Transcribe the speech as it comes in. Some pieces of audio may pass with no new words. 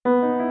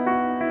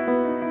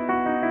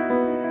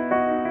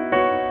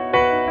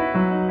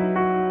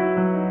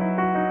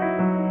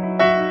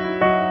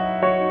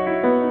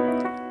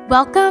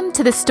Welcome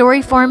to the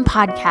Storyformed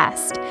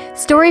podcast.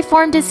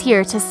 Storyformed is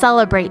here to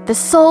celebrate the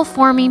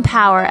soul-forming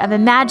power of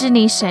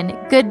imagination,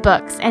 good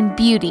books, and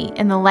beauty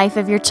in the life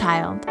of your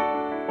child.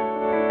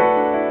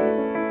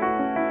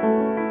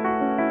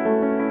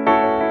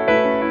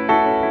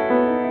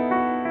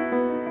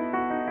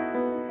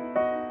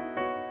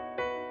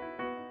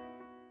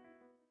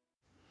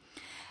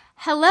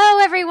 Hello,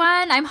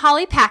 everyone. I'm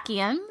Holly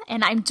Packiam,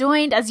 and I'm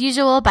joined, as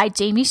usual, by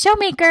Jamie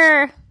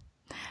Showmaker.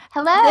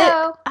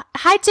 Hello.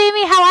 Hi,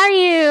 Jamie. How are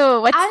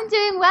you? I'm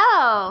doing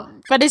well.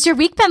 What has your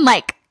week been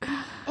like?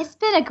 It's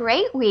been a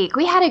great week.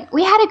 We had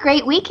a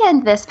great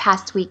weekend this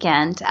past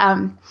weekend.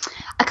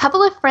 A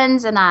couple of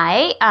friends and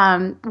I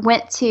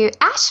went to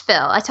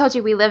Asheville. I told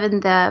you we live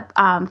in the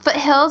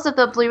foothills of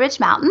the Blue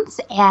Ridge Mountains,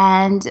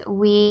 and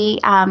we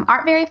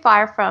aren't very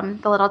far from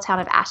the little town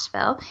of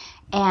Asheville.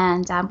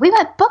 And we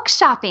went book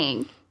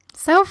shopping.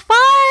 So fun!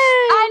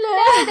 I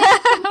know. They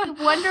have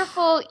some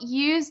wonderful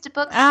used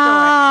bookstores.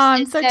 Oh,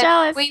 I'm so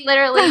jealous. We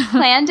literally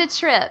planned a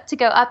trip to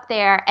go up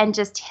there and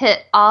just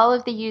hit all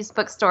of the used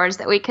bookstores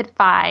that we could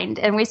find.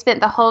 And we spent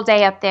the whole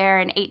day up there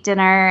and ate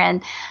dinner.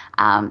 And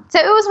so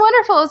it was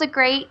wonderful. It was a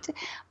great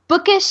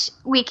bookish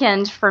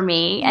weekend for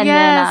me. And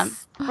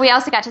yes. Then we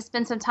also got to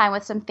spend some time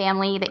with some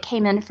family that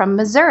came in from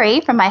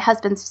Missouri, from my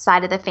husband's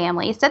side of the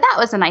family. So that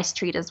was a nice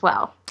treat as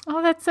well.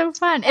 Oh, that's so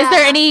fun. Is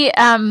there any,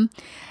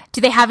 do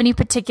they have any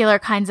particular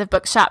kinds of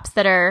bookshops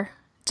that are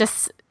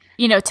just,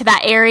 to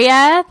that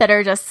area that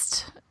are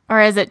just, or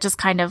is it just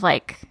kind of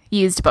like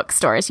used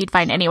bookstores you'd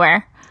find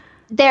anywhere?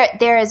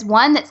 There is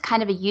one that's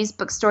kind of a used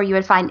bookstore you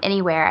would find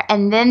anywhere.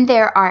 And then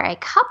there are a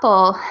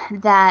couple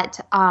that,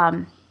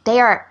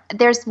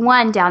 there's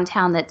one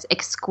downtown that's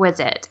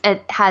exquisite.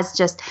 It has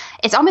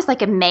it's almost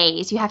like a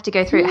maze you have to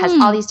go through. It has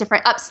all these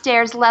different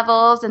upstairs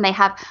levels, and they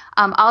have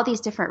all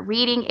these different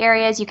reading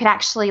areas. You can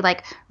actually,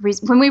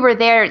 when we were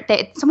there,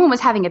 someone was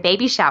having a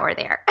baby shower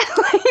there.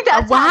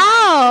 That's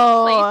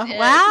wow.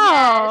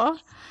 Wow.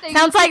 Yes.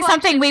 Sounds like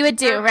something we would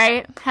do,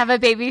 right? Have a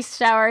baby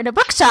shower in a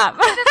bookshop.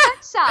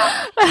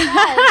 Yes.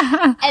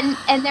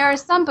 And there are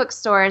some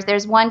bookstores.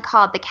 There's one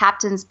called the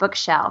Captain's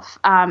Bookshelf,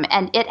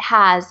 and it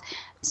has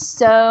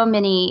so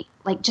many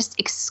just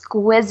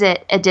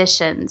exquisite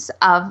editions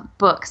of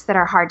books that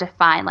are hard to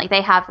find. Like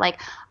they have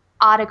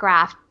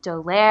autographed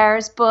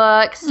D'Aulaire's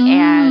books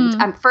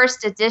and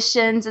first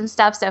editions and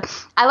stuff. So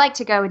I like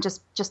to go and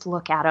just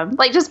look at them,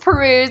 just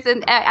peruse.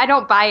 And I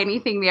don't buy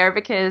anything there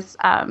because,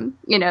 some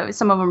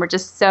of them are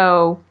just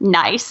so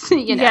nice.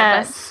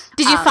 Yes. But,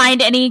 did you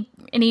find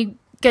any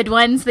good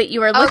ones that you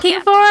were looking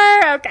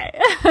for? Okay.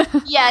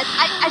 Yes.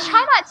 I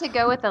try not to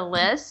go with a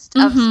list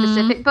of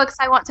specific books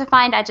I want to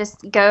find. I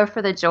just go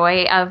for the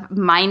joy of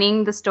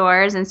mining the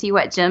stores and see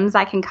what gems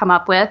I can come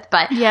up with.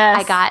 But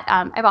yes.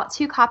 I bought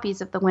 2 copies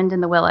of The Wind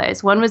in the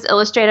Willows. One was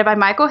illustrated by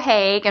Michael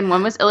Haig and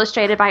one was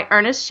illustrated by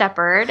Ernest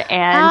Shepard.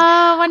 And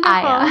oh,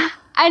 wonderful.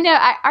 I know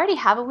I already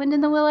have A Wind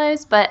in the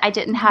Willows, but I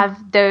didn't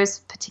have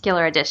those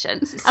particular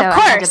editions, so I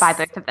had to buy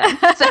both of them.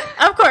 So.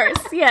 Of course,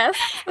 yes.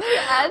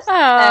 Yes.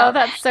 Oh,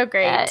 that's so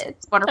great.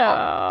 It's wonderful.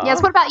 Oh.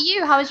 Yes. What about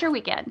you? How was your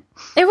weekend?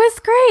 It was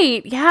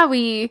great. Yeah,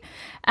 we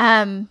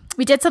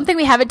did something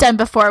we haven't done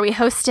before. We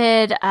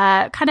hosted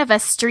kind of a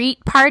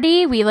street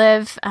party. We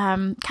live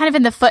kind of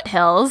in the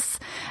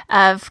foothills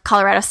of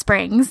Colorado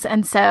Springs,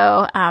 and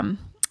so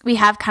we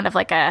have kind of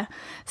like a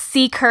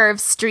C-curve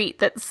street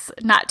that's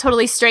not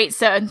totally straight,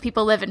 and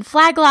people live in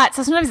flag lots,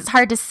 so sometimes it's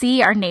hard to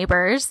see our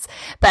neighbors,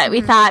 but we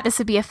thought this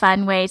would be a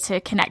fun way to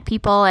connect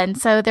people. And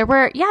so there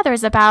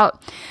was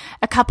about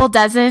a couple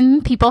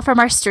dozen people from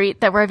our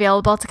street that were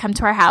available to come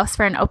to our house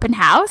for an open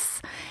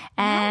house.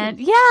 And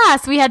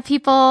so we had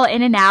people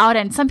in and out,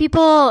 and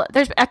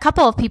there's a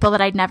couple of people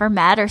that I'd never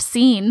met or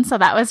seen, so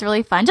that was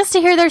really fun just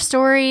to hear their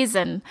stories.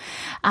 And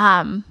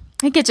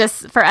I think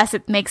for us,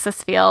 it makes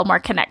us feel more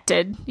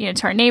connected,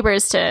 to our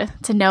neighbors, to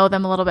know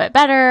them a little bit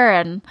better,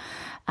 and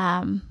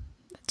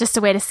just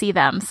a way to see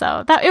them.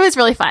 So it was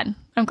really fun.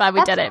 I'm glad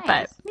we did it,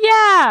 nice. But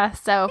yeah,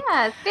 so.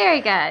 Yeah, very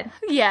good.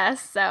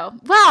 Yes. So,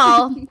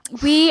 well,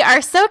 we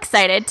are so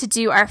excited to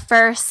do our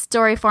first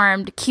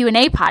Storyformed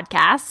Q&A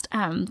podcast.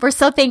 We're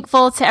so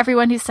thankful to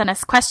everyone who sent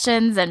us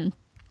questions, and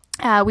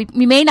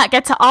we may not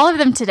get to all of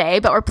them today,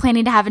 but we're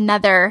planning to have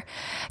another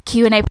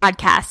Q&A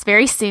podcast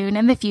very soon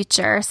in the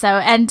future. So,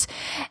 and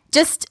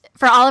just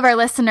for all of our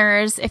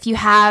listeners, if you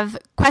have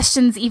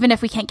questions, even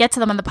if we can't get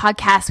to them on the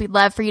podcast, we'd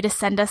love for you to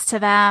send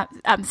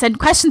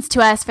questions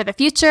to us for the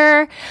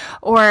future,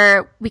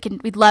 or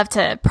we'd love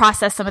to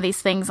process some of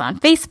these things on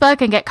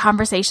Facebook and get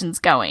conversations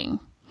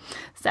going.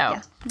 So,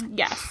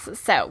 yes.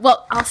 So,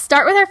 well, I'll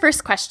start with our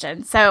first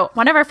question. So,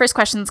 one of our first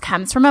questions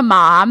comes from a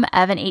mom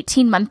of an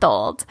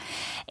 18-month-old.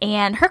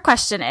 And her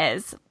question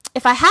is,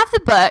 if I have the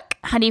book,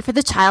 Honey for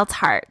the Child's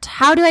Heart,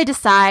 how do I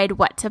decide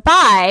what to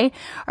buy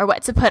or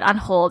what to put on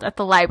hold at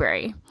the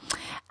library?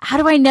 How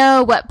do I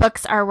know what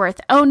books are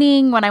worth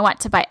owning when I want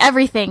to buy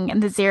everything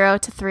in the 0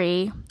 to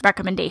 3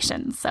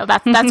 recommendations? So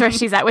that's where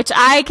she's at, which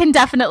I can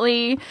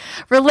definitely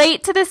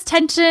relate to this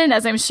tension,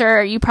 as I'm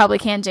sure you probably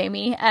can,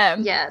 Jamie.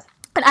 Yes.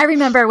 And I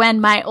remember when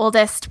my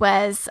oldest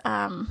was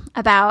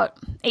about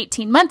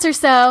 18 months or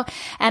so,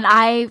 and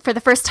I, for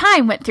the first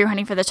time, went through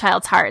Hunting for the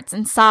Child's Hearts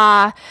and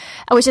saw,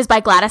 which is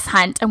by Gladys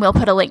Hunt, and we'll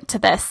put a link to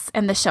this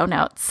in the show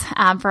notes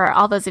for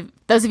all those of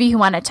you who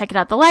want to check it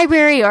out at the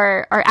library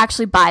or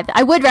actually buy.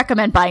 I would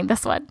recommend buying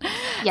this one.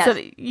 Yes.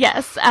 So,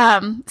 yes.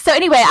 So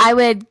anyway, I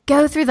would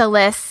go through the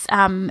list,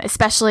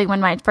 especially when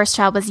my first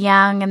child was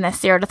young in the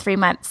 0 to 3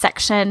 month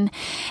section,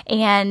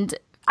 and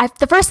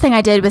the first thing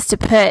I did was to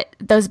put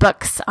those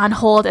books on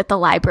hold at the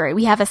library.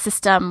 We have a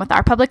system with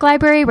our public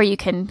library where you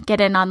can get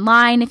in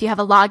online if you have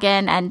a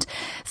login and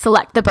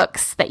select the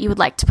books that you would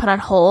like to put on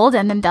hold,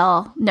 and then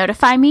they'll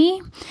notify me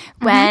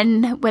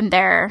when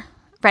they're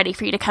ready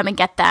for you to come and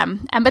get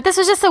them. But this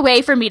was just a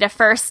way for me to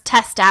first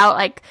test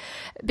out,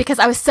 because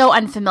I was so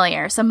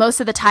unfamiliar. So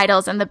most of the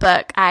titles in the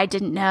book, I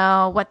didn't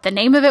know what the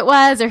name of it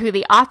was or who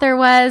the author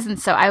was. And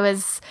so I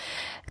was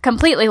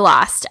completely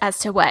lost as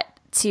to what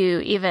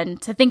to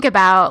think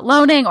about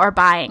loaning or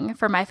buying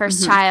for my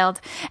first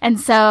child. And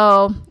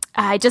so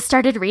I just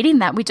started reading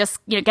them. We just,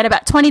 get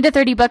about 20 to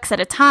 30 books at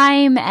a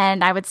time,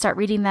 and I would start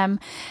reading them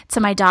to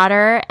my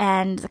daughter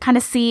and kind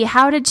of see,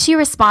 how did she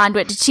respond?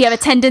 Did she have a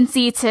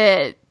tendency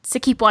to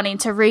keep wanting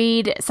to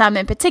read some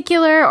in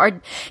particular?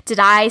 Or did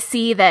I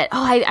see that,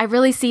 I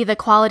really see the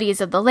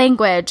qualities of the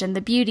language and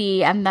the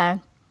beauty and the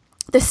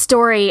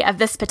story of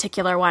this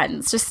particular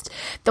ones, just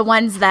the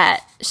ones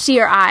that she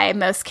or I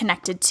most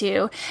connected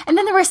to. And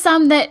then there were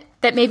some that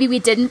maybe we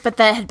didn't, but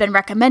that had been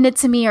recommended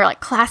to me, or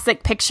like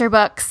classic picture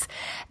books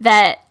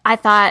that I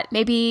thought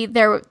maybe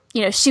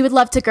she would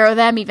love to grow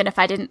them, even if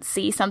I didn't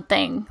see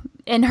something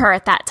in her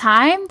at that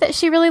time that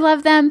she really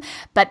loved them,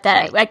 but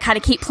that I kind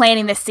of keep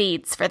planting the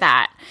seeds for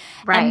that.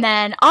 Right. And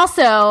then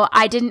also,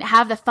 I didn't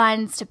have the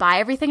funds to buy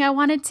everything I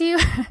wanted to.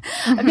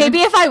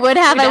 Maybe if I would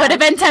have, I would have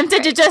been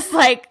tempted to just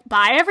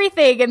buy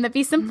everything and then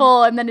be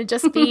simple, and then it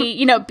just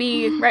be,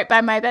 be right by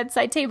my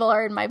bedside table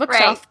or in my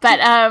bookshelf. Right. But,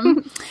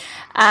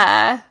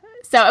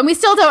 and we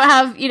still don't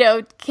have,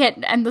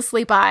 can't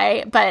endlessly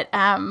buy, but,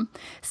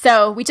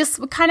 so we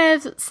just kind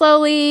of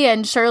slowly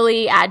and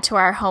surely add to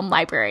our home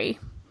library.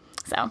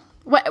 So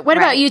what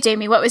about you,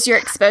 Jamie? What was your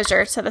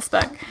exposure to this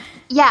book?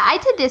 Yeah, I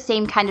did the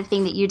same kind of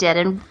thing that you did,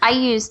 and I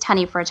used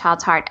Hunting for a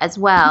Child's Heart as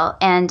well.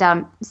 And,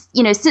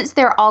 since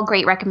they're all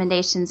great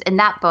recommendations in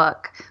that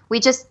book, we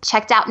just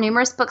checked out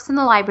numerous books in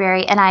the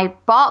library, and I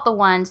bought the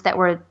ones that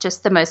were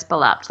just the most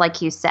beloved,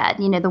 like you said.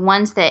 The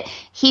ones that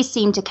he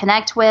seemed to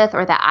connect with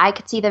or that I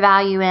could see the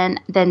value in,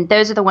 then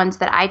those are the ones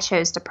that I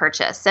chose to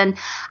purchase. And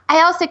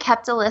I also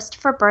kept a list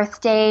for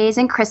birthdays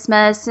and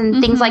Christmas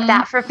and things like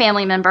that for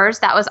family members.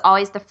 That was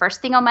always the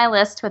first thing on my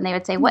list when they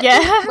would say, what do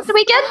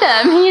we get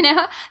them?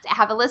 I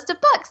have a list of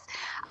books.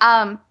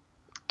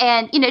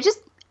 And,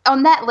 just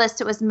on that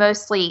list, it was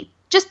mostly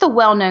just the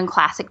well-known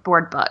classic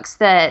board books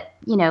that,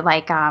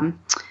 like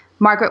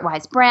Margaret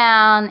Wise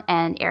Brown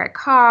and Eric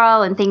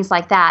Carle and things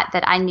like that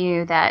I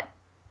knew that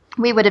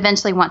we would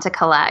eventually want to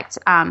collect.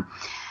 And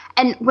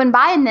when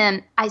buying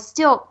them, I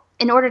still,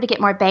 in order to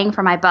get more bang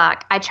for my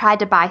buck, I tried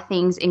to buy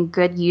things in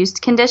good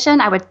used condition.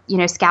 I would,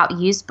 scout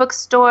used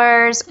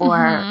bookstores or,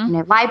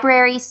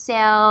 library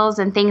sales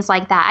and things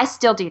like that. I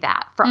still do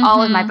that for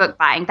all of my book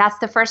buying. That's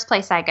the first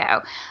place I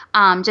go,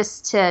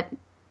 just to,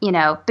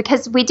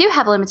 because we do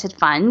have limited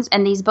funds,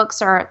 and these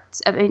books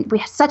we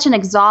have such an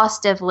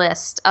exhaustive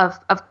list of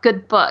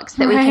good books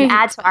that we can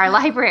add to our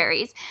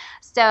libraries.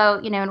 So,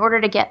 in order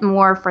to get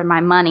more for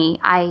my money,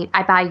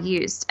 I buy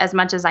used as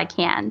much as I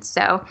can.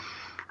 So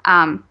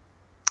I,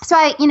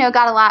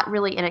 got a lot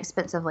really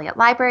inexpensively at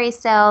library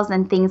sales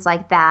and things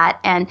like that.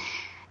 And,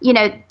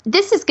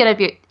 this is going to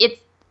be,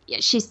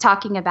 she's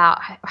talking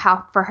about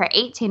how for her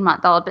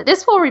 18-month-old, but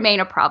this will remain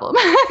a problem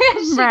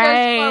as she goes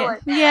forward.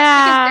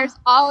 Yeah. Because there's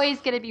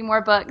always going to be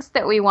more books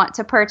that we want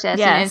to purchase.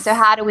 Yes. And so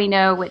how do we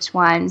know which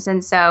ones?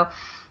 And so,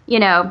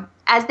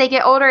 as they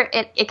get older,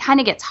 it kind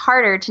of gets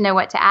harder to know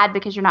what to add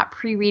because you're not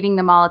pre-reading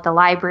them all at the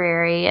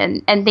library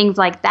and things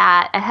like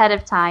that ahead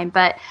of time.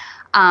 But,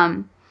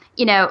 I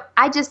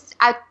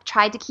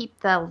tried to keep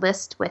the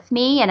list with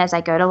me. And as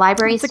I go to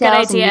library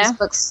sales and used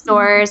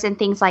bookstores and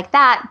things like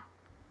that,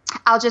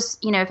 I'll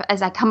just,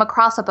 as I come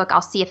across a book,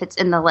 I'll see if it's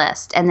in the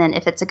list. And then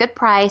if it's a good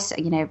price,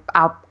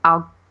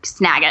 I'll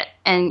snag it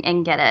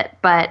and get it.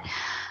 But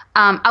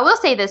I will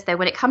say this, though,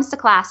 when it comes to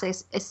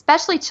classics,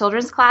 especially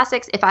children's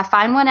classics, if I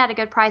find one at a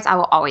good price, I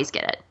will always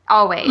get it.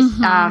 Always.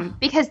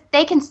 Because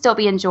they can still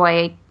be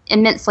enjoyed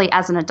immensely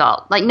as an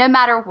adult. Like, no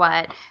matter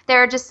what, there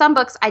are just some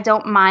books I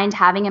don't mind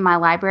having in my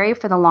library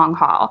for the long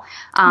haul.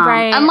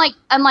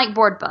 Unlike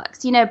board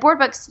books. Board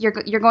books,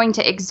 you're going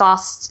to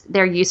exhaust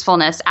their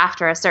usefulness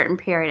after a certain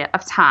period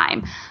of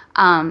time.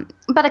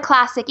 But a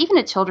classic, even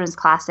a children's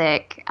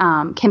classic,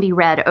 can be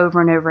read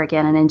over and over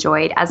again and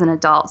enjoyed as an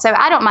adult. So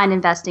I don't mind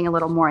investing a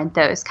little more in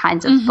those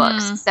kinds of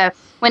books. So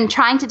when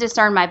trying to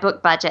discern my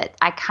book budget,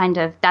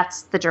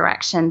 that's the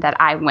direction that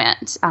I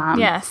went.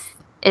 Yes.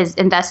 Is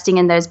investing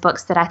in those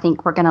books that I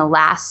think were going to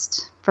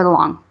last for the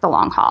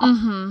long haul.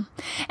 Mm-hmm.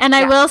 And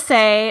I will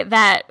say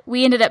that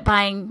we ended up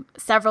buying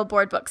several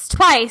board books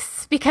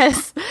twice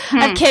because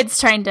of kids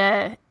trying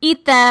to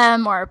eat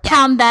them or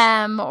pound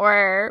them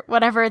or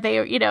whatever they,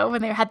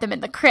 when they had them in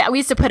the crib. We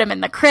used to put them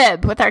in the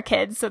crib with our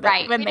kids so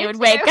that when they would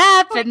wake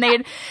up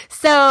and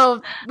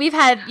so we've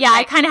had,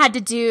 I kind of had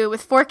to do,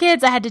 with 4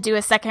 kids, I had to do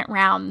a second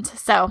round.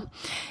 So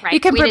you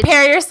can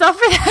prepare yourself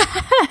for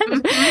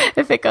that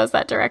if it goes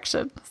that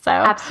direction. So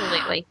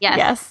absolutely.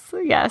 Yes.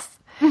 Yes.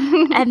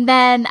 And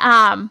then,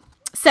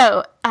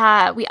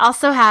 we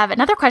also have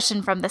another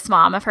question from this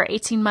mom of her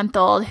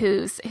 18-month-old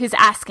who's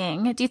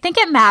asking, do you think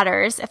it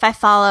matters if I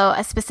follow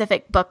a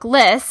specific book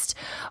list,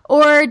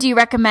 or do you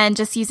recommend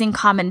just using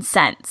common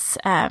sense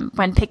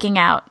when picking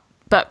out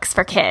books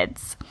for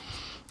kids?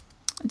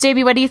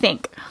 JB, what do you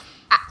think?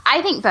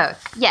 I think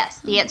both.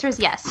 Yes. The answer is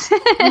yes.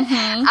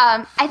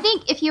 I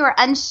think if you are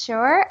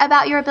unsure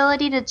about your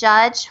ability to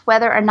judge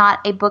whether or not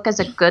a book is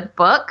a good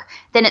book,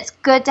 then it's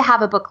good to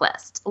have a book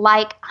list,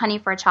 like Honey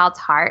for a Child's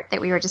Heart that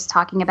we were just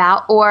talking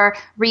about, or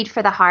Read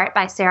for the Heart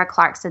by Sarah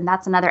Clarkson.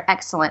 That's another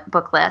excellent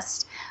book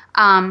list.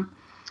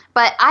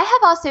 But I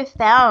have also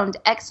found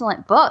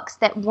excellent books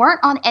that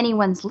weren't on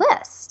anyone's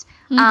list.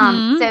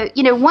 So,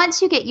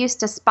 once you get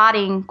used to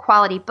spotting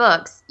quality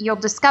books, you'll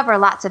discover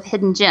lots of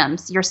hidden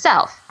gems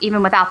yourself,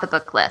 even without the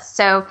book list.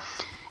 So,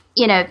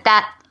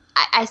 that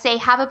I say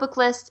have a book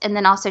list and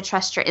then also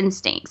trust your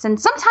instincts.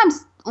 And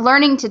sometimes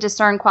learning to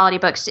discern quality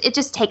books, it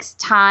just takes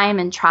time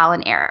and trial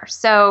and error.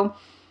 So,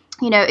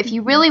 if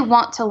you really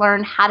want to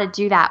learn how to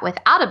do that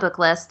without a book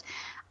list,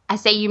 I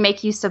say you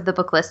make use of the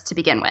book list to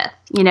begin with,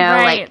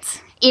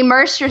 Right.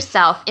 Immerse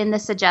yourself in the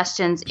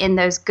suggestions in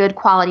those good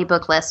quality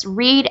book lists.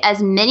 Read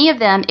as many of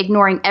them,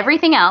 ignoring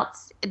everything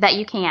else that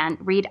you can.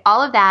 Read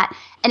all of that,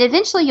 and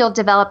eventually you'll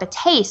develop a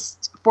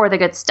taste for the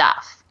good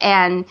stuff.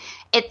 And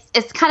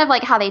it's kind of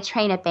like how they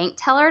train a bank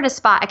teller to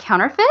spot a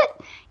counterfeit.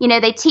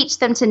 They teach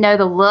them to know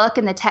the look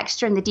and the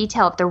texture and the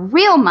detail of the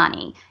real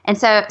money. And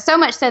so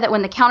much so that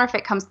when the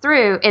counterfeit comes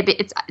through,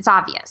 it's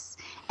obvious.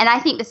 And I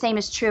think the same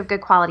is true of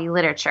good quality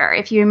literature.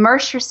 If you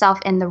immerse yourself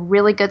in the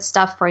really good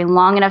stuff for a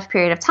long enough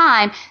period of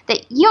time,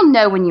 that you'll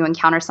know when you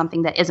encounter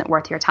something that isn't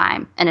worth your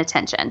time and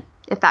attention,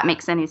 if that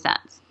makes any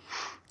sense.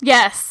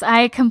 Yes,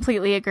 I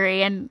completely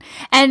agree. And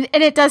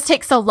it does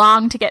take so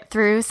long to get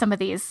through some of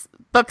these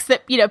books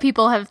that,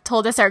 people have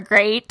told us are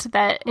great,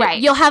 that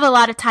you'll have a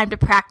lot of time to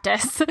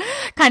practice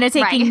kind of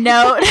taking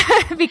note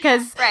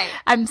because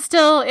I'm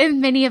still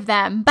in many of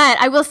them. But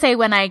I will say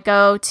when I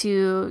go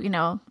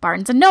to,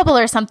 Barnes and Noble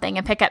or something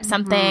and pick up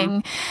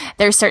something,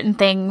 there's certain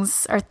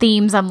things or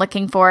themes I'm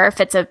looking for. If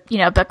it's a,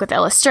 book with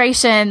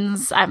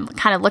illustrations, I'm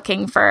kind of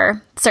looking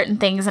for certain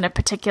things in a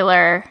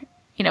particular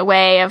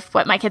way of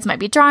what my kids might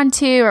be drawn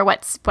to, or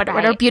what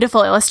are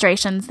beautiful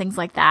illustrations, things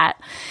like that.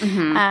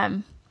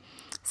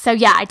 So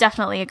I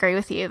definitely agree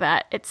with you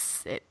that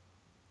it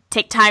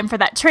take time for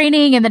that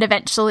training, and then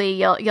eventually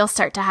you'll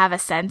start to have a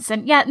sense.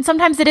 And and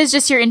sometimes it is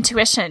just your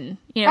intuition,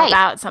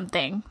 about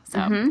something.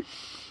 So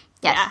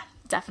yeah,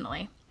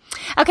 definitely.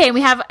 Okay,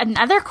 we have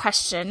another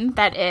question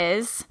that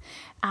is,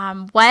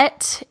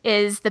 what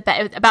is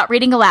about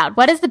reading aloud?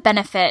 What is the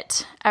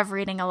benefit of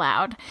reading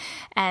aloud?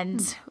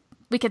 And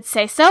we could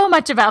say so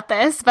much about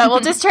this, but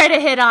we'll just try to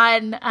hit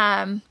on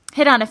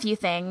a few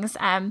things.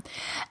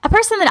 A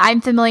person that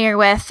I'm familiar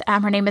with,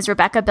 her name is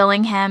Rebecca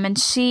Billingham, and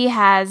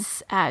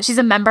she's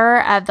a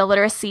member of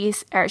the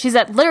she's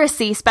a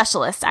literacy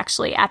specialist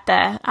actually at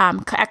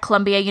at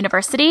Columbia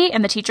University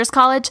in the Teachers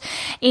College.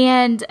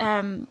 And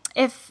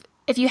if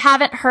you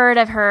haven't heard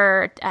of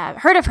her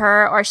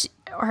or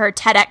her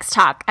TEDx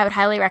talk, I would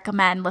highly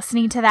recommend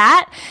listening to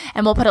that,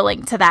 and we'll put a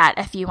link to that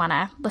if you want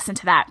to listen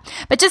to that.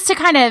 But just to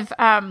kind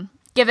of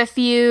give a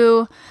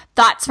few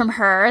thoughts from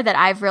her that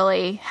have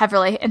really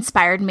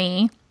inspired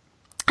me.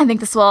 I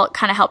think this will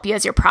kind of help you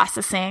as you're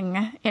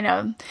processing,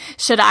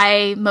 should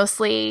I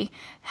mostly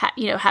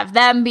have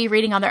them be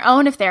reading on their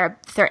own if they're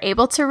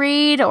able to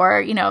read,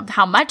 or,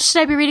 how much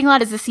should I be reading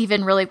aloud? Is this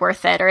even really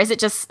worth it? Or is it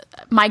just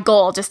my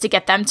goal just to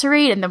get them to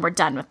read and then we're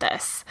done with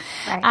this?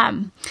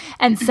 Right.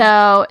 And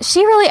so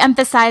she really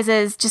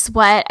emphasizes just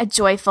what a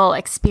joyful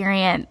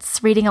experience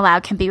reading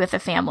aloud can be with a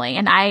family.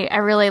 And I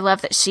really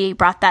love that she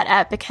brought that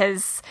up,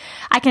 because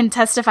I can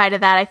testify to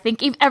that. I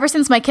think ever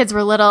since my kids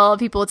were little,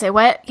 people would say,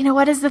 what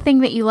is the thing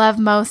that you love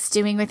most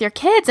doing with your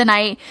kids?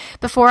 And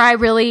before I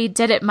really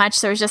did it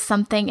much, there was just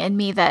something in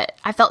me that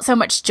I felt so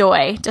much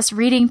joy just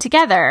reading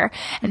together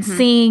and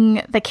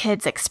seeing the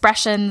kids'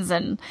 expressions,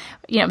 and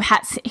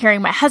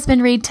hearing my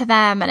husband read to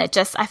them, and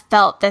I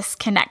felt this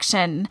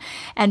connection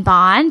and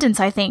bond. And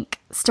so I think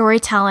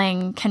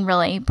storytelling can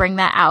really bring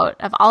that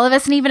out of all of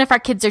us, and even if our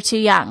kids are too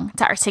young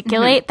to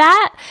articulate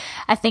that,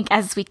 I think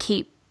as we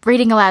keep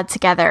reading aloud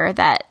together,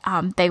 that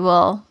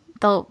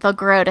they'll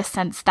grow to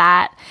sense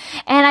that.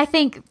 And I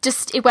think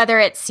just whether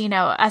it's,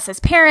 us as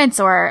parents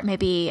or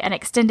maybe an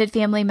extended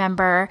family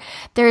member,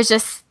 there's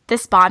just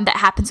this bond that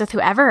happens with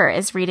whoever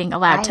is reading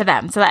aloud to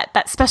them. So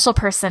that special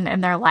person in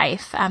their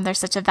life, there's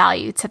such a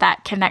value to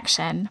that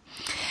connection.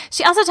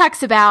 She also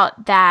talks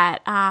about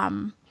that,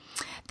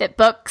 that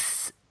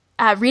books,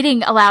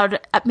 reading aloud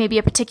maybe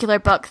a particular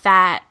book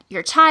that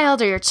your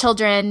child or your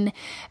children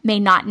may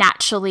not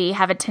naturally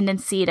have a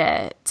tendency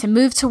to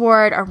move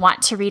toward or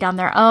want to read on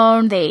their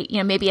own. They,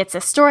 maybe it's a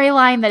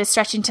storyline that is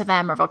stretching to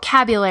them, or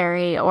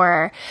vocabulary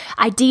or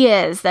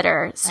ideas that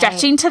are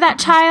stretching to that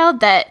child,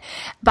 that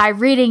by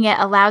reading it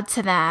aloud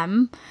to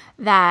them,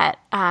 that,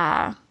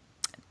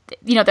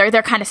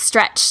 they're kind of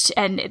stretched,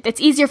 and it's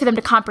easier for them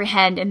to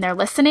comprehend in their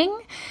listening,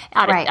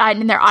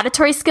 in their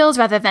auditory skills,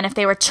 rather than if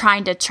they were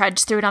trying to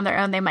trudge through it on their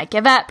own, they might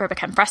give up or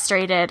become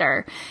frustrated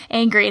or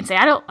angry and say,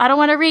 I don't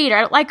want to read, or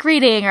I don't like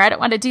reading, or I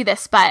don't want to do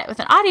this. But with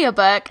an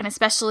audiobook, and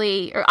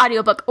especially, or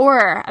audiobook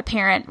or a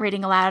parent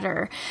reading aloud,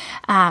 or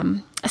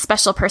a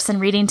special person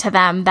reading to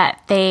them,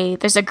 that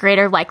there's a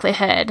greater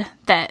likelihood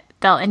that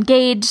they'll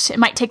engage. It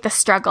might take the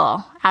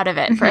struggle out of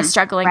it for a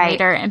struggling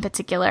reader in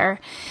particular.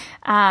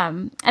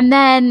 And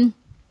then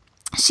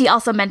she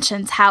also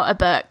mentions how a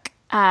book,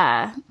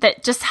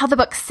 that just how the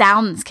book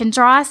sounds can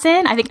draw us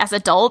in. I think as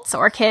adults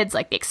or kids,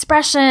 like the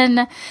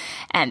expression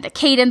and the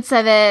cadence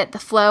of it, the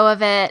flow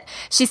of it.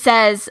 She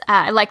says,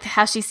 I like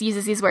how she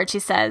uses these words. She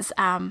says,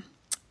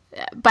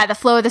 by the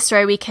flow of the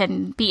story, we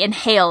can be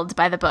inhaled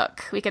by the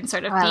book. We can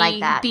sort of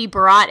be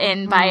brought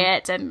in by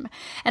it. And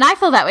I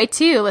feel that way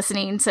too,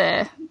 listening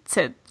to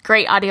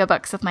great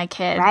audiobooks with my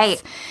kids.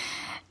 Right.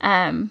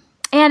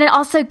 And it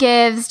also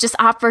gives just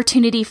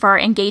opportunity for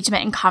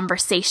engagement and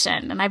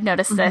conversation. And I've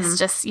noticed this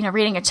just,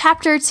 reading a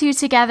chapter or two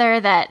together,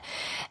 that,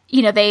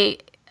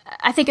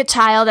 I think a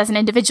child as an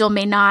individual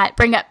may not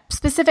bring up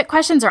specific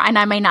questions, and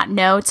I may not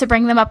know to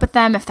bring them up with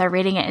them if they're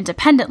reading it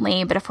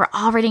independently. But if we're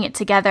all reading it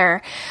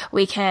together,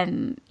 we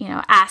can,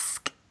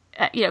 ask,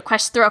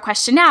 throw a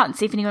question out and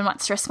see if anyone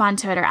wants to respond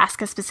to it, or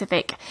ask a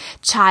specific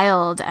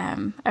child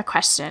a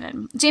question.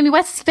 And Jamie,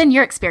 what's been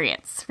your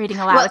experience reading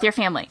aloud with your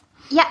family?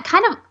 Yeah,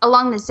 kind of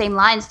along the same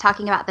lines,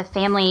 talking about the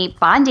family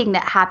bonding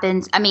that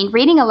happens. I mean,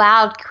 reading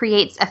aloud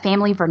creates a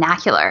family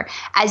vernacular.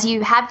 As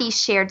you have these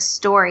shared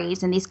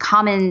stories and these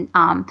common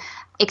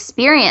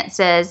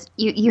experiences,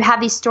 you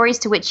have these stories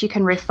to which you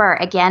can refer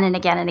again and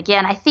again and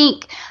again. I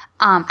think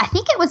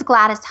it was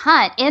Gladys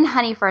Hunt in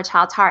Honey for a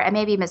Child's Heart, I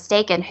may be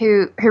mistaken,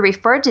 who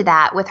referred to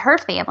that with her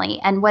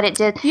family and what it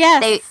did.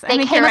 Yes,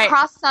 they came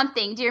across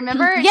something. Do you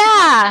remember?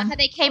 Yeah.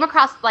 They came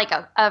across like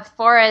a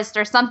forest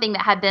or something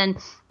that had been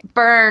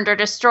burned or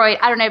destroyed.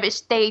 I don't know,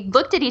 but they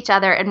looked at each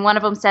other, and one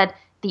of them said,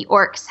 "The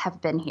orcs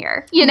have been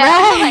here,"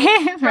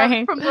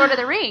 from Lord of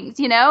the Rings,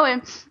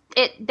 and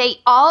they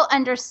all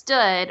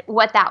understood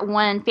what that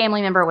one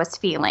family member was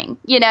feeling,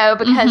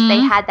 because they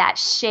had that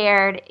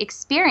shared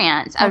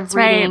experience of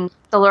reading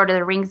the Lord of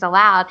the Rings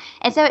aloud.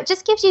 And so it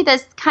just gives you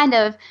this kind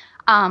of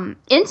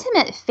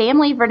intimate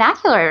family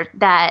vernacular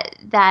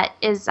that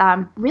is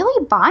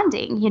really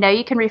bonding.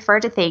 You can refer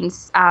to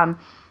things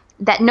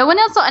that no one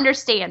else will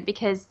understand,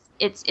 because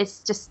it's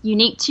just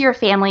unique to your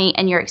family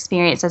and your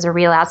experience as a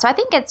read aloud. So I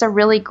think it's a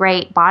really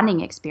great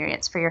bonding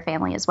experience for your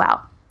family as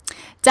well.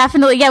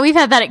 Definitely. Yeah, we've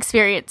had that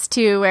experience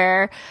too,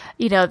 where,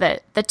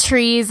 the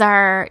trees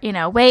are,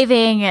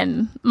 waving,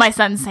 and my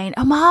son's saying,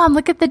 "Oh, Mom,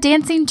 look at the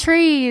dancing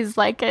trees,"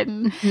 like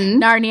in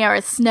Narnia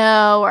or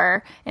snow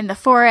or in the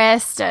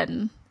forest.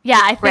 And yeah,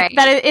 I think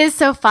that it is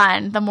so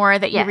fun. The more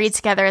that you read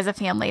together as a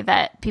family,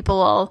 that people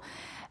will,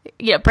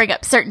 bring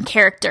up certain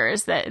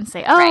characters and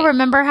say, "Oh,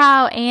 remember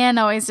how Anne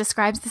always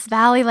describes this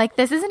valley like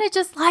this? Isn't it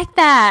just like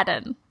that?"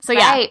 And so,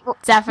 yeah,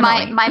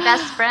 definitely. My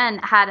best friend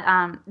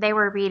had, they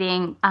were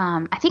reading,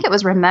 I think it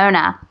was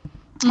Ramona.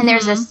 And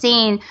there's a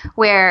scene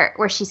where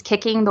she's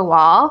kicking the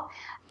wall.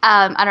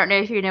 I don't know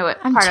if you know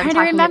what part I'm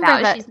talking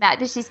about. She's mad,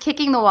 but she's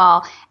kicking the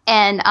wall,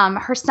 and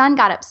her son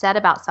got upset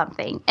about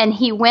something, and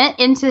he went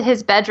into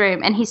his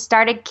bedroom and he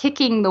started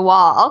kicking the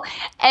wall.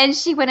 And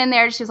she went in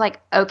there and she was like,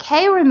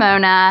 "Okay,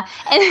 Ramona,"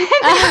 and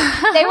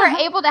they were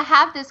able to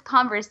have this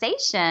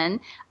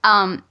conversation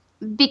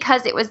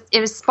because it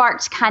was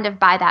sparked kind of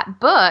by that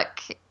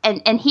book,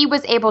 and he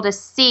was able to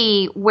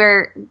see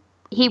where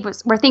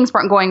things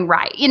weren't going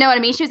right. You know what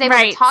I mean? She was able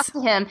to talk to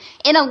him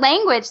in a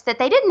language that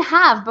they didn't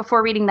have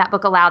before reading that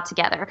book aloud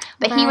together.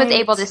 But he was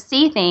able to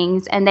see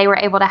things, and they were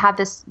able to have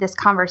this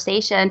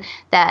conversation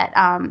that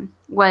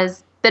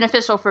was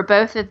beneficial for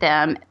both of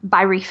them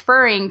by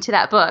referring to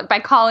that book, by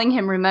calling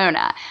him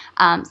Ramona.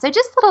 So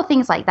just little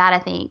things like that, I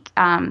think,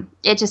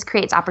 it just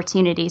creates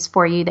opportunities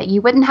for you that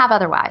you wouldn't have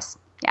otherwise.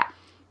 Yeah.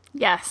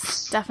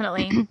 Yes,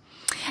 definitely.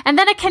 And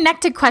then a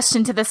connected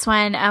question to this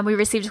one, we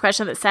received a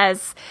question that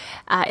says,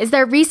 is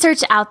there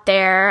research out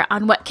there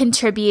on what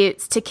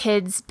contributes to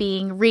kids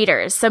being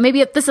readers? So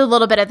maybe this is a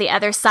little bit of the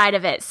other side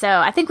of it. So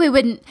I think we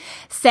wouldn't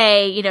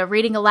say,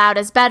 reading aloud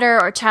is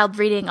better or child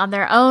reading on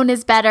their own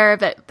is better,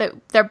 but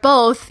they're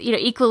both,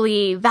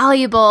 equally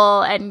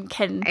valuable and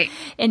can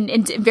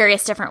in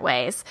various different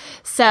ways.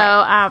 So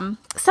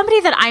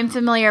somebody that I'm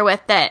familiar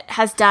with that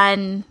has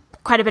done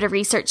quite a bit of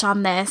research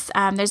on this.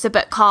 There's a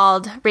book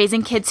called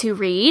Raising Kids Who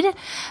Read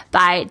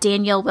by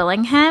Daniel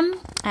Willingham.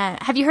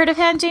 Have you heard of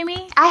him,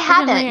 Jamie? I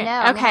haven't. No.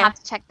 Okay. I'm gonna have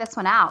to check this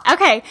one out.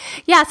 Okay.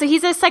 Yeah. So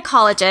he's a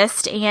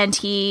psychologist, and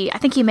I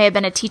think he may have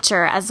been a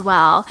teacher as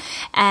well,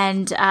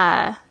 and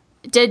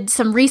did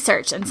some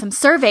research and some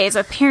surveys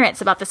with parents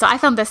about this. So I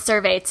found this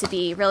survey to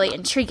be really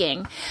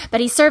intriguing.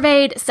 But he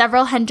surveyed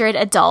several hundred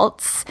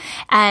adults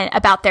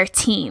about their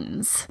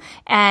teens,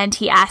 and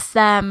he asked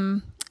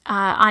them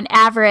on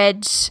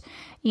average,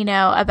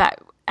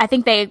 I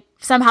think they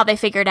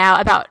figured out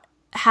about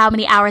how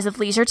many hours of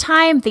leisure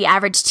time the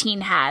average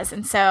teen has.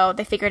 And so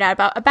they figured out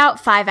about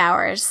 5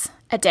 hours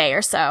a day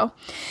or so.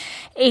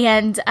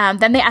 And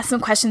then they asked some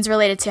questions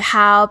related to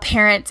how if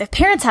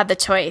parents had the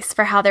choice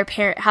for how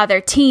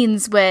their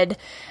teens would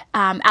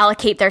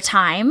allocate their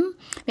time,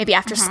 maybe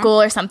after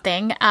school or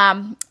something.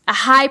 A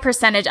high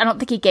percentage, I don't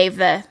think he gave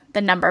the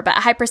number, but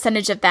a high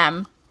percentage of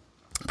them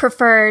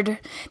preferred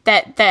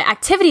that the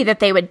activity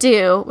that they would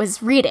do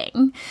was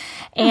reading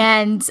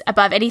and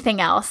above anything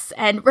else.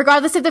 And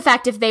regardless of the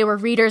fact if they were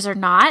readers or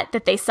not,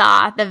 that they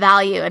saw the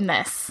value in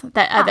this,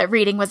 that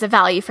reading was a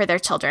value for their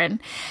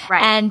children.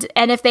 Right.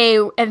 And if they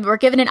were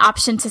given an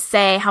option to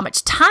say how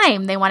much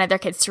time they wanted their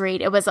kids to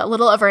read, it was a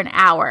little over an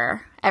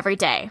hour every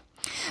day.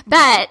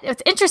 But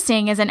what's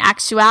interesting is in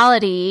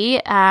actuality,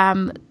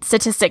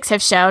 statistics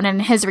have shown in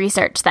his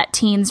research that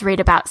teens read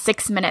about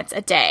 6 minutes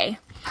a day.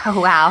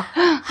 Oh, wow.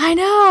 I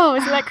know.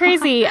 Isn't that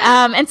crazy?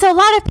 And so a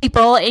lot of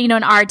people, in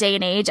our day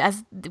and age,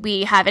 as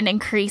we have an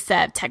increase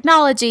of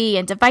technology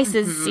and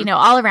devices,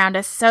 all around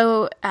us,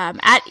 so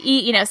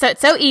so it's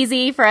so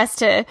easy for us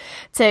to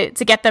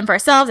get them for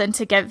ourselves and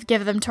to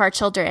give them to our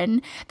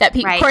children that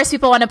of course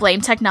people want to blame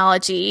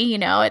technology.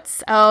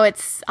 It's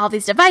all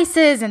these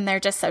devices and they're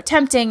just so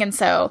tempting. And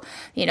so,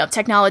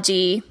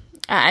 technology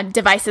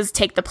devices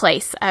take the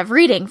place of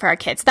reading for our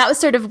kids. That was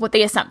sort of what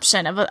the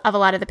assumption of a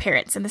lot of the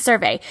parents in the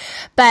survey.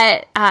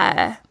 But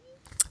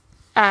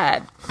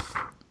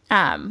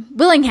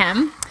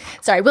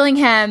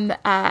Willingham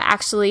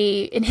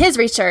actually in his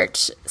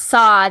research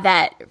saw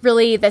that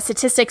really the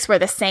statistics were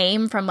the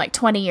same from like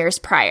 20 years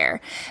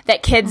prior,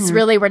 that kids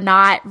really were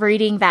not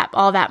reading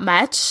all that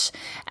much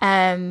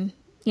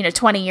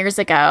 20 years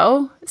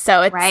ago.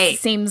 So it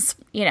seems,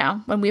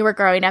 when we were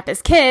growing up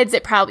as kids,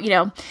 it probably,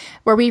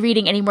 were we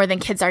reading any more than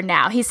kids are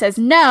now? He says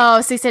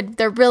no. So he said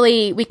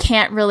we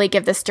can't really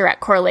give this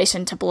direct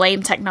correlation to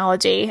blame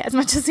technology as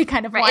much as we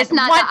kind of want. It's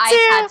not the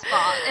iPad's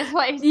fault, is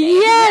what he's saying.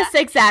 Yes,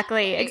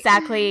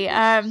 exactly.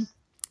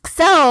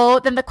 So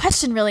then the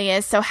question really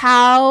is, so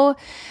how,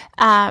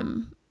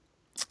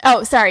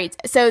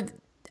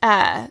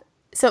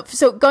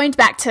 So going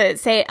back to,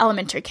 say,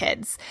 elementary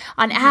kids,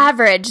 on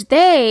average,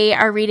 they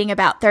are reading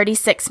about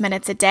 36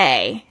 minutes a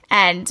day.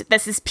 And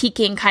this is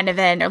peaking kind of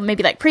in, or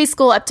maybe like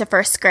preschool up to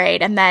first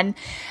grade. And then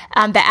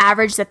the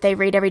average that they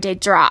read every day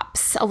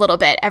drops a little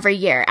bit every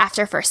year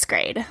after first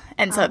grade.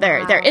 And so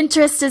their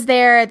interest is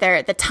there,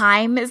 the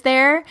time is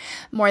there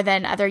more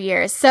than other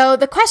years. So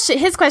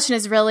his question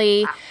is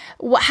really,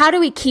 how do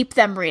we keep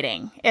them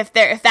reading? If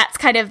that's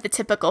kind of the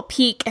typical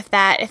peak, if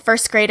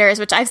first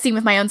graders, which I've seen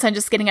with my own son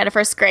just getting out of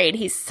first grade,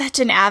 he's such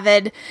an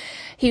avid,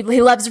 he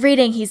loves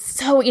reading. He's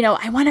so,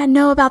 I want to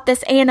know about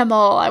this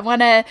animal. I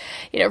want to,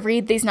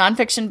 read these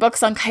nonfiction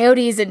books on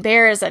coyotes and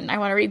bears, and I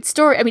want to read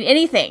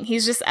anything.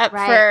 He's just up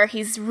for,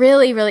 he's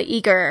really, really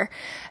eager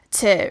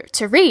to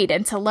read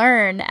and to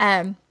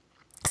learn.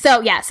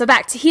 So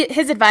back to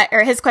his advice,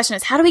 or his question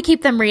is, how do we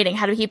keep them reading?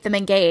 How do we keep them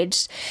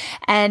engaged?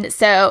 And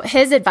so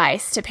his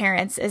advice to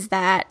parents is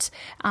that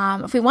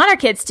if we want our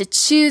kids to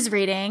choose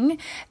reading,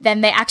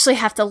 then they actually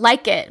have to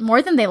like it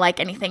more than they like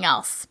anything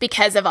else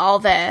because of all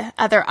the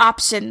other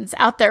options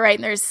out there, right?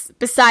 And there's,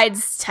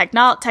 besides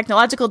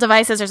technological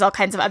devices, there's all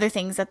kinds of other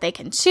things that they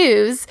can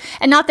choose.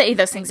 And not that any of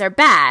those things are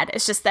bad.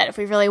 It's just that if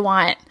we really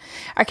want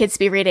our kids to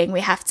be reading, we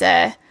have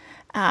to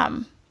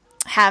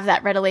have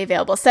that readily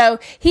available. So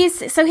he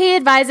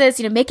advises,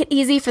 make it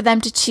easy for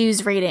them to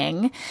choose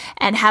reading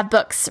and have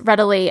books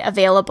readily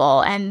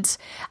available. And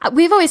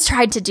we've always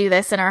tried to do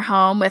this in our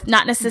home, with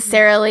not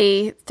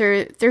necessarily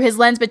through his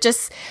lens, but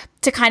just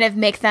to kind of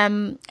make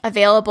them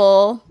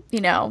available,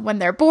 when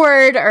they're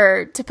bored,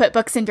 or to put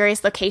books in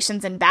various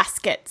locations in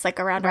baskets, like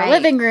around our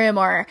living room,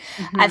 or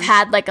I've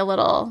had like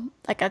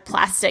a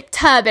plastic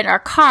tub in our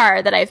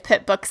car that I've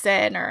put books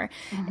in, or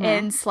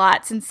in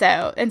slots. And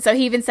so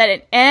he even said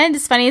it, and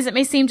as funny as it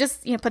may seem,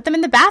 just, put them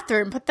in the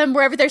bathroom, put them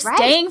wherever they're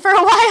staying for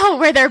a while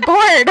where they're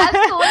bored.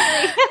 Absolutely.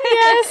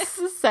 Yes.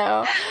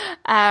 So,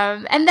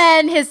 and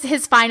then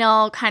his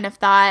final kind of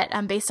thought,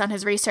 based on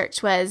his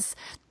research, was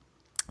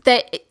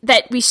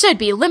that we should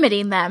be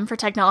limiting them for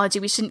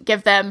technology. We shouldn't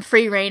give them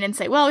free rein and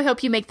say, well, we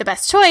hope you make the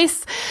best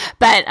choice,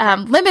 but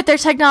limit their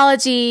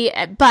technology,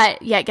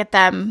 but yet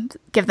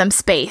give them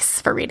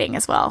space for reading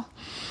as well.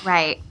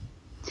 Right.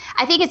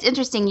 I think it's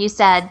interesting you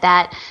said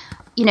that,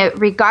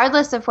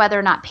 regardless of whether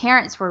or not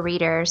parents were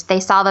readers, they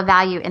saw the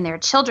value in their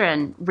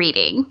children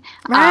reading.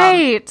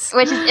 Right.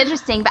 Which is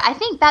interesting. But I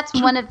think that's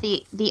one of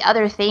the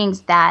other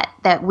things that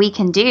we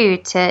can do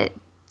to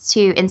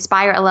to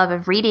inspire a love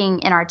of reading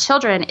in our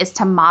children is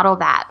to model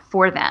that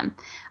for them.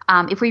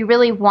 If we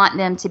really want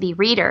them to be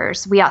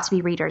readers, we ought to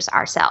be readers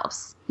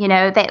ourselves.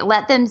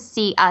 Let them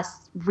see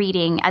us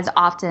reading as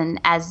often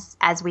as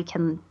we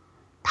can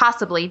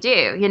possibly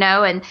do,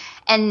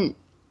 and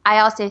I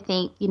also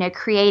think,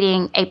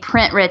 creating a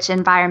print-rich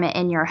environment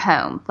in your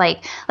home.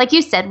 Like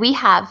you said, we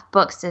have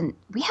books in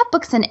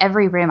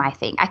every room, I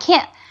think.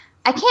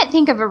 I can't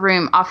think of a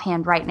room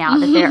offhand right now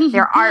that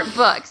there aren't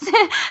books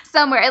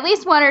somewhere, at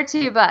least one or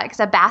two books,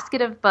 a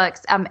basket of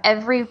books.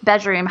 Every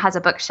bedroom has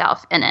a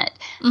bookshelf in it.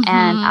 Mm-hmm.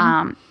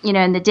 And,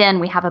 in the den,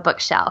 we have a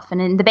bookshelf.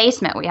 And in the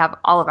basement, we have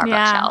all of our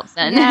bookshelves.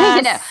 And,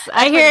 yes,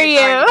 I hear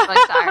you.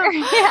 Books are.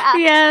 Yeah.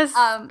 Yes.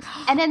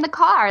 And in the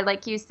car,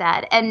 like you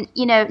said, and,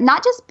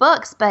 not just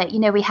books, but,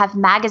 we have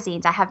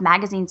magazines. I have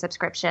magazine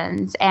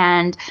subscriptions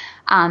and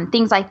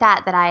things like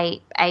that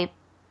I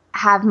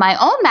have my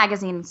own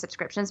magazine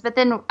subscriptions, but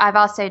then I've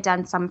also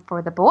done some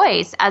for the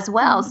boys as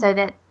well, so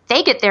that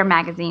they get their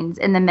magazines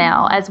in the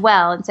mail as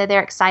well. And so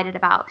they're excited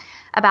about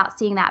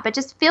seeing that. But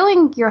just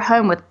filling your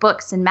home with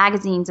books and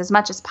magazines as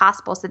much as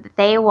possible so that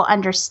they will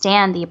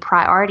understand the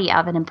priority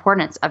of and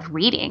importance of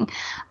reading.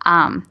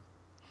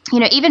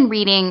 Even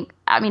reading,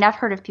 I've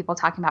heard of people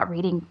talking about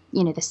reading,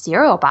 the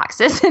cereal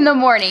boxes in the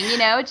morning,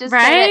 just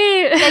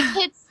right. So that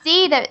kids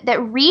see that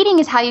reading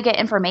is how you get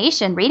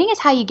information. Reading is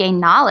how you gain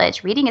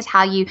knowledge. Reading is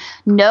how you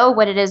know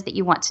what it is that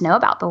you want to know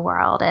about the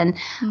world. And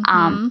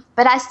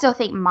but I still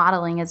think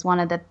modeling is one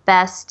of the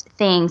best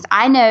things.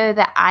 I know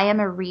that I am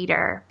a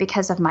reader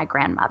because of my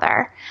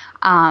grandmother.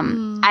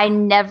 I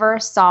never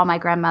saw my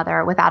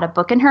grandmother without a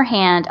book in her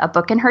hand, a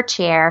book in her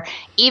chair.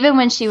 Even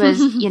when she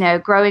was,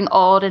 growing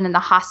old and in the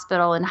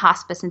hospital and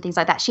hospice and things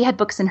like that, she had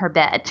books in her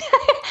bed.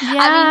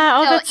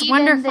 Yeah, that's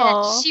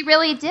wonderful. Then, she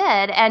really did.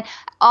 And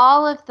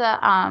all of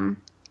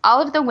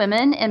the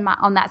women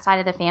on that side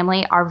of the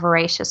family are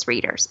voracious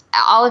readers.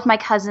 All of my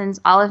cousins,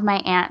 all of my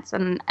aunts,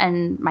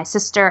 and my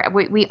sister,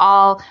 we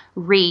all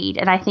read.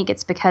 And I think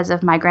it's because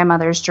of my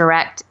grandmother's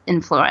direct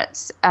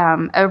influence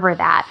over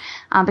that,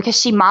 because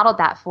she modeled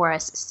that for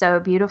us so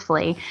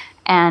beautifully.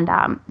 And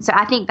so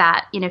I think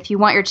that, if you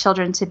want your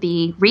children to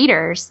be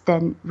readers,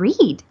 then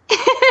read.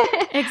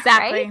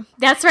 Exactly. Right?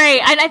 That's right.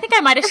 And I think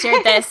I might have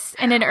shared this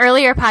in an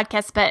earlier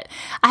podcast, but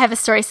I have a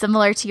story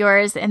similar to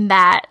yours in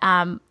that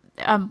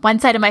one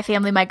side of my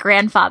family, my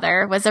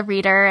grandfather was a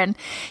reader and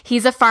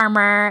he's a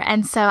farmer.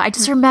 And so I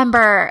just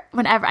remember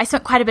whenever I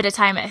spent quite a bit of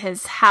time at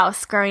his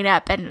house growing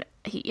up, and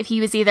if he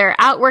was either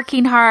out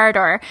working hard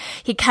or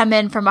he'd come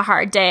in from a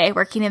hard day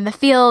working in the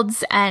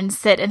fields and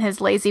sit in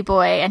his lazy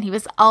boy, and he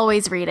was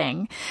always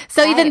reading.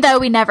 So even though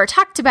we never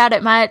talked about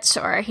it much,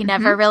 or he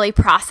never really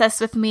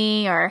processed with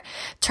me or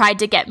tried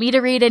to get me to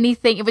read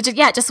anything,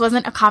 it just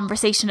wasn't a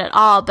conversation at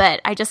all. But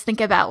I just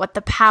think about what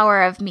the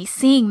power of me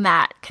seeing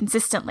that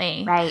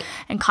consistently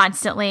and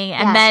constantly.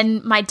 And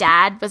then my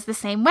dad was the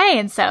same way.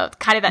 And so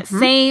kind of that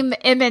same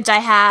image I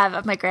have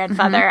of my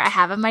grandfather, I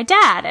have of my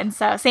dad. And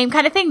so same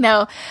kind of thing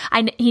though.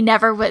 He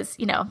never was,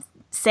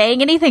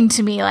 saying anything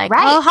to me like,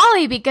 oh,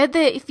 Holly, be good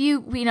that if you,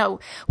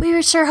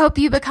 we sure hope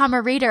you become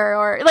a reader,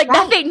 or like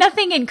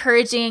nothing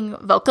encouraging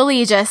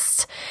vocally,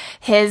 just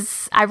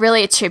I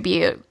really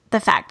attribute the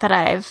fact that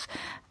I've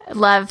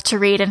loved to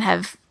read and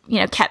have,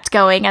 kept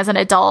going as an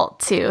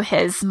adult to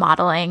his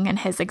modeling and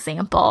his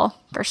example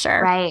for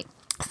sure. Right.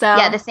 So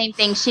yeah, the same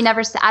thing. She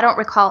never said, I don't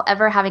recall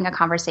ever having a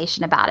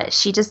conversation about it.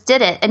 She just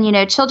did it.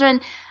 And, children,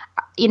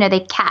 they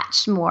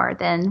catch more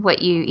than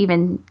what you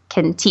even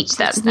can teach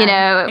them.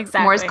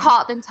 Exactly. More is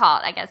caught than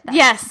taught, I guess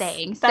that's the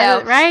saying.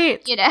 So,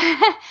 right.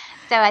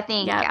 So I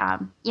think,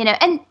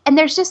 and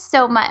there's just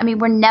so much.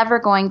 We're never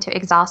going to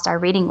exhaust our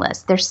reading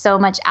list. There's so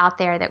much out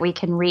there that we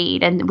can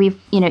read. And we've,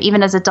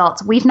 even as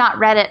adults, we've not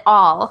read it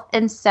all.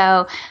 And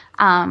so,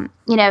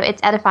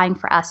 it's edifying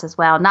for us as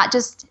well, not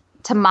just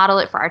to model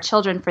it for our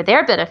children for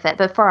their benefit,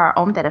 but for our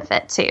own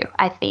benefit too.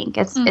 I think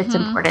it's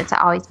important to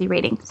always be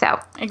reading. So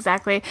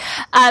exactly.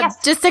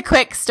 Just a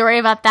quick story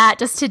about that.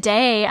 Just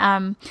today,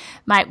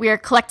 we were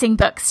collecting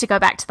books to go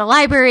back to the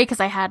library because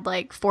I had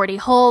like 40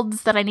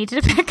 holds that I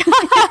needed to pick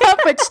up,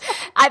 which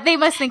they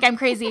must think I'm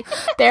crazy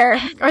there,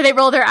 or they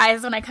roll their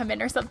eyes when I come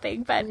in or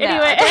something. But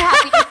anyway, they're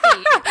happy to see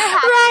you.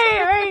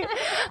 Right.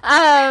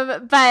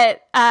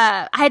 But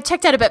I had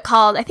checked out a book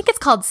I think it's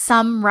called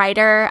Some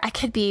Writer. I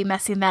could be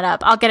messing that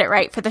up. I'll get it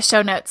right for the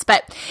show notes,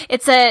 but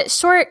it's a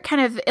short kind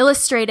of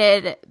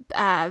illustrated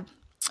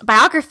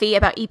biography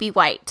about E.B.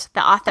 White, the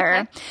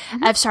author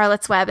of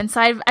Charlotte's Web. And so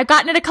I've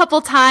gotten it a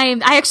couple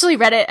times. I actually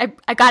read it.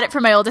 I got it for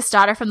my oldest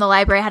daughter from the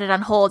library. I had it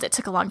on hold. It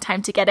took a long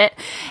time to get it.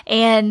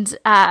 And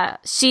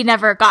she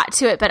never got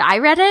to it, but I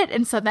read it.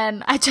 And so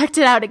then I checked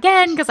it out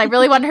again because I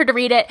really wanted her to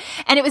read it.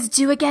 And it was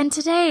due again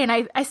today. And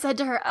I said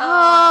to her,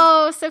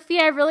 oh,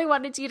 Sophia, I really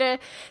wanted you to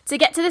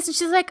get to this. And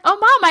she's like, oh,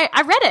 Mom,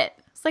 I read it.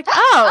 It's like,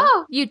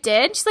 oh, you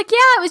did? She's like, yeah,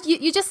 it was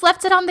you just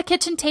left it on the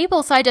kitchen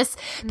table. So I just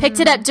picked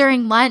it up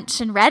during lunch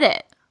and read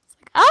it.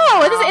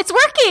 Oh, it's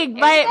working.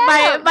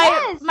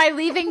 Yes. My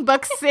leaving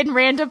books in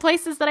random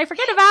places that I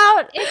forget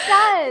about. It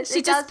does.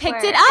 She just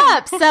picked it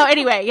up. So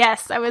anyway,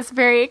 yes, I was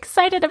very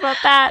excited about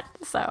that.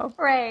 So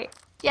right.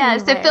 Yeah,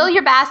 anyway. So fill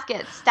your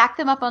baskets, stack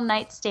them up on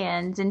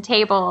nightstands and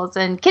tables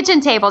and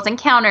kitchen tables and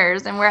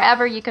counters and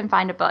wherever you can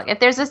find a book. If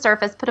there's a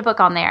surface, put a book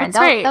on there and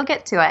they'll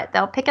get to it.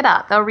 They'll pick it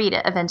up. They'll read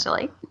it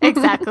eventually.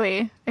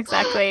 Exactly.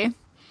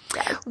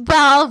 Yes.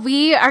 Well,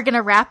 we are going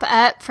to wrap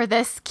up for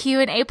this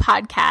Q&A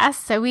podcast.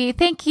 So we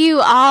thank you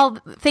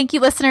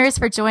listeners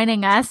for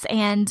joining us.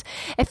 And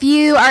if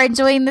you are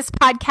enjoying this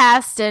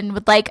podcast and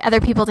would like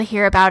other people to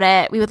hear about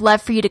it, we would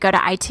love for you to go to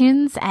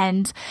iTunes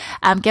and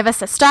give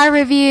us a star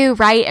review,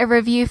 write a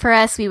review for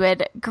us. We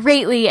would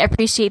greatly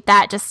appreciate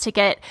that, just to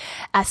get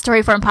a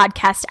Storyform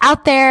podcast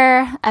out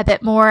there a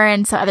bit more,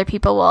 and so other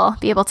people will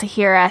be able to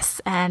hear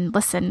us and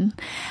listen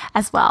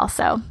as well.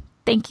 So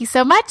thank you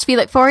so much. We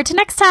look forward to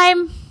next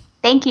time.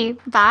 Thank you.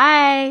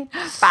 Bye.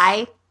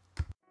 Bye.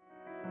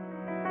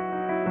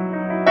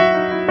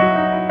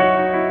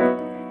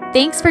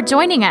 Thanks for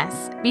joining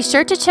us. Be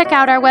sure to check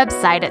out our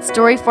website at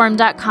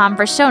storyform.com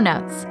for show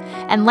notes,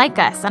 and like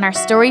us on our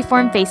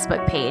Storyform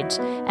Facebook page,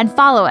 and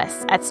follow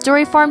us at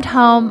Storyformed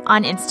Home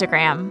on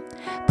Instagram.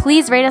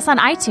 Please rate us on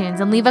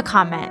iTunes and leave a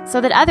comment so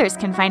that others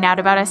can find out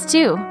about us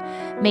too.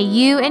 May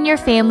you and your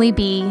family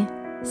be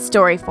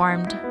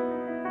Storyformed.